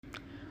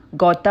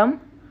Gautam,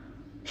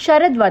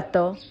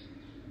 Sharadvata,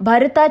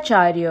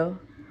 Bharatacharya,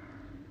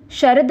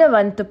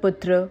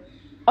 Sharadavantaputra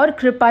or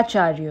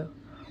Kripacharya,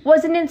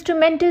 was an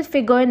instrumental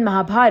figure in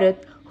Mahabharata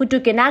who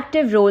took an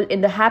active role in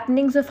the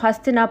happenings of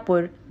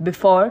Hastinapur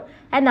before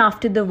and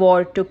after the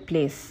war took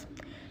place.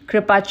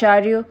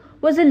 Kripacharya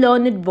was a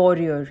learned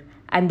warrior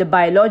and the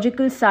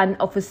biological son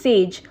of a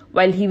sage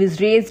while he was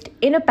raised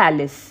in a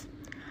palace.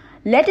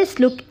 Let us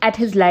look at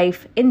his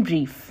life in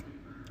brief.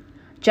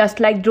 Just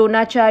like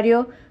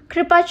Dronacharya,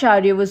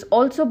 Kripacharya was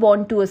also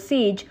born to a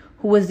sage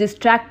who was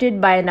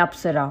distracted by an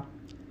apsara.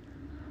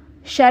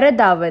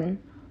 Sharadavan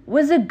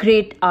was a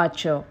great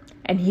archer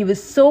and he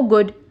was so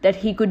good that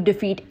he could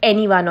defeat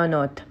anyone on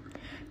earth.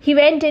 He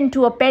went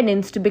into a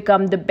penance to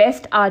become the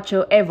best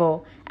archer ever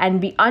and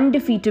be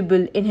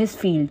undefeatable in his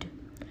field.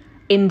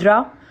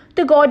 Indra,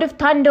 the god of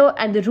thunder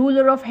and the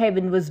ruler of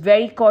heaven, was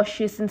very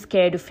cautious and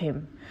scared of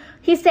him.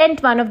 He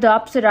sent one of the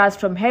apsaras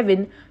from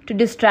heaven to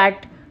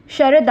distract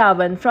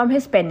Sharadavan from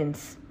his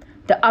penance.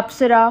 The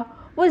apsara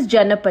was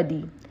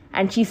Janapadi,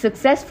 and she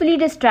successfully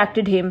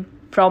distracted him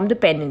from the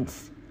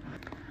penance.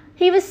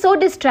 He was so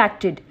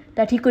distracted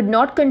that he could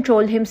not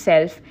control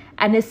himself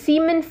and his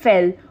semen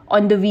fell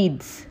on the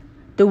weeds.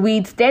 The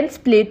weeds then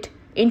split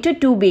into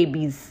two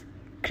babies,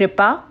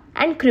 Kripa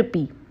and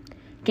Kripi.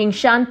 King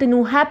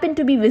Shantanu happened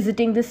to be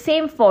visiting the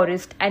same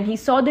forest and he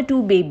saw the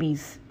two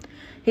babies.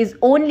 His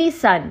only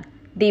son,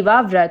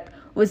 Devavrat,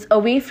 was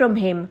away from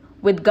him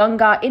with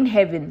Ganga in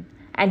heaven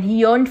and he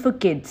yearned for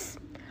kids.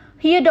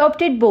 He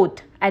adopted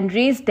both and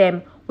raised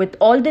them with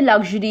all the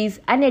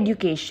luxuries and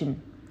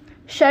education.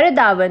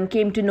 Sharadavan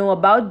came to know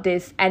about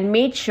this and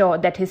made sure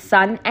that his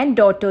son and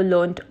daughter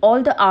learnt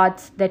all the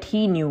arts that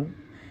he knew.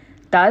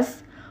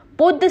 Thus,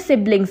 both the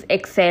siblings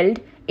excelled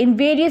in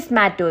various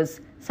matters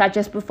such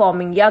as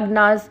performing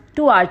yagnas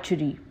to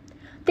archery.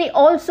 They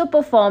also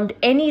performed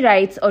any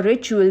rites or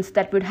rituals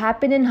that would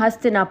happen in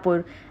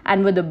Hastinapur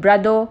and were the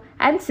brother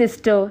and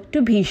sister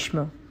to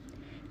Bhishma.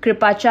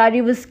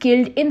 Kripacharya was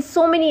skilled in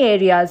so many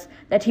areas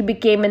that he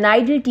became an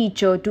ideal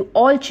teacher to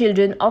all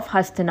children of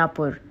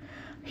Hastinapur.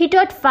 He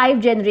taught 5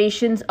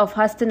 generations of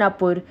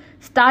Hastinapur,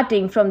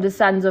 starting from the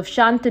sons of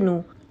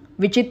Shantanu,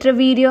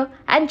 Vichitravirya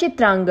and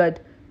Chitrangad,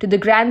 to the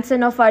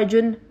grandson of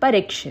Arjun,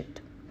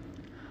 Parikshit.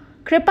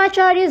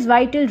 Kripacharya's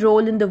vital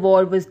role in the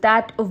war was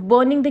that of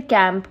burning the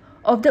camp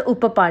of the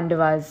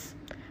Upapandavas.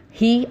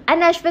 He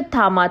and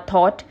Ashwathama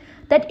thought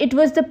that it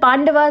was the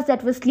Pandavas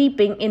that were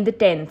sleeping in the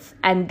tents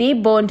and they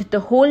burned the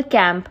whole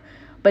camp,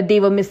 but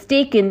they were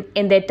mistaken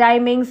in their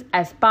timings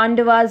as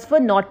Pandavas were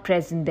not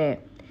present there.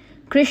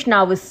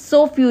 Krishna was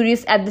so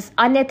furious at this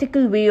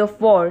unethical way of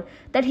war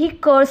that he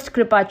cursed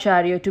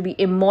Kripacharya to be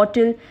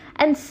immortal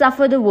and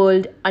suffer the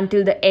world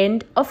until the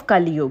end of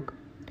Kali Yuga.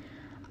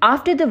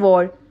 After the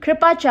war,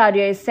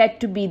 Kripacharya is said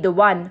to be the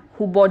one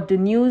who brought the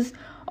news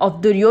of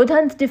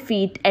Duryodhan's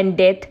defeat and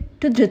death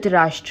to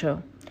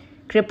Dhritarashtra.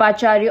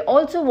 Kripacharya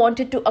also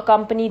wanted to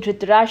accompany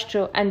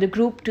Dhritarashtra and the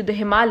group to the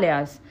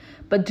Himalayas,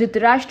 but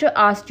Dhritarashtra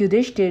asked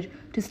Yudhishthir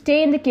to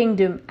stay in the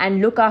kingdom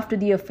and look after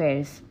the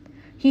affairs.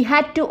 He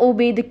had to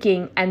obey the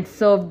king and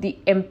serve the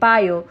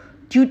empire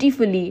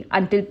dutifully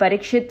until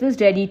Parikshit was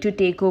ready to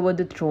take over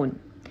the throne.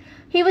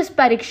 He was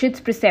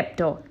Parikshit's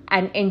preceptor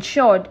and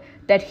ensured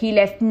that he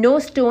left no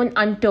stone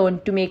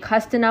unturned to make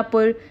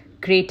Hastinapur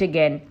great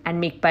again and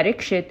make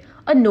Parikshit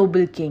a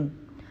noble king.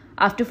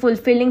 After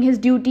fulfilling his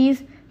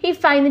duties, he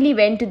finally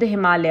went to the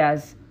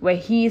Himalayas, where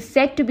he is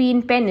said to be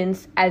in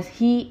penance as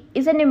he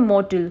is an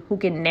immortal who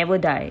can never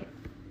die.